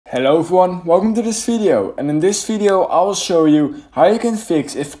Hello everyone, welcome to this video, and in this video I will show you how you can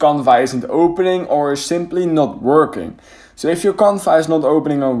fix if Canva isn't opening or is simply not working. So if your Canva is not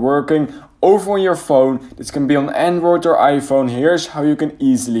opening or working over on your phone, this can be on Android or iPhone, here's how you can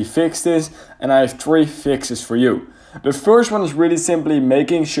easily fix this, and I have 3 fixes for you. The first one is really simply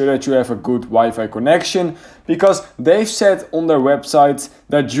making sure that you have a good Wi-Fi connection, because they've said on their website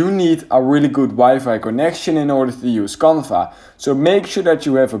that you need a really good Wi-Fi connection in order to use Canva. So make sure that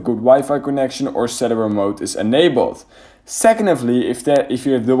you have a good Wi-Fi connection or cellular mode is enabled. Secondly, if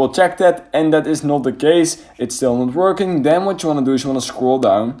you have double checked that and that is not the case, it's still not working, then what you want to do is you want to scroll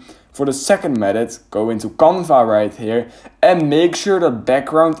down. For the second method, go into Canva right here and make sure that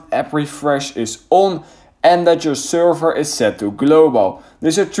background app refresh is on and that your server is set to global.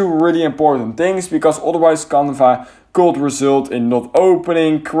 These are 2 really important things, because otherwise Canva could result in not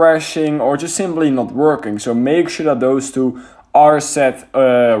opening, crashing, or just simply not working. So make sure that those 2 are set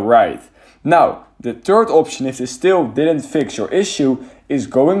right. Now, the third option, if this still didn't fix your issue, is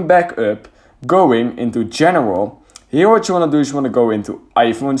going back up, going into general. Here what you want to do is you want to go into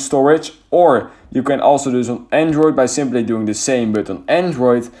iPhone storage, or you can also do this on Android by simply doing the same but on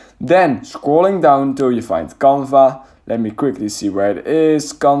Android. Then scrolling down till you find Canva. Let me quickly see where it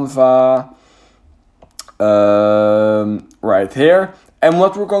is. Canva. Right here. And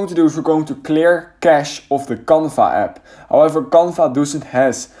what we're going to do is we're going to clear cache of the Canva app. However, Canva doesn't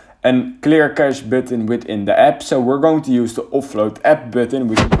have a clear cache button within the app, so we're going to use the offload app button,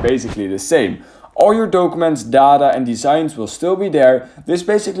 which is basically the same. All your documents, data and designs will still be there. This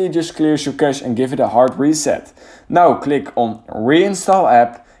basically just clears your cache and give it a hard reset. Now click on reinstall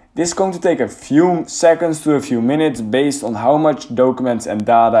app. This is going to take a few seconds to a few minutes based on how much documents and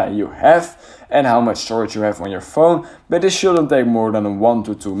data you have and how much storage you have on your phone. But this shouldn't take more than 1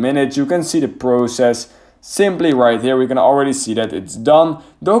 to 2 minutes. You can see the process simply right here. We can already see that it's done.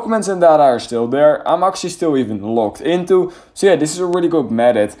 Documents and data are still there. I'm actually still even logged into. So yeah, this is a really good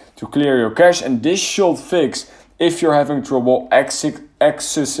method to clear your cache, and this should fix if you're having trouble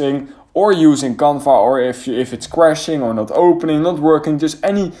accessing or using Canva, or if it's crashing or not opening, not working. Just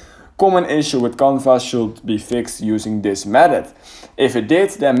any common issue with Canva should be fixed using this method. If it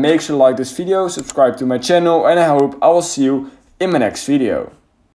did, then make sure to like this video, subscribe to my channel, and I hope I will see you in my next video.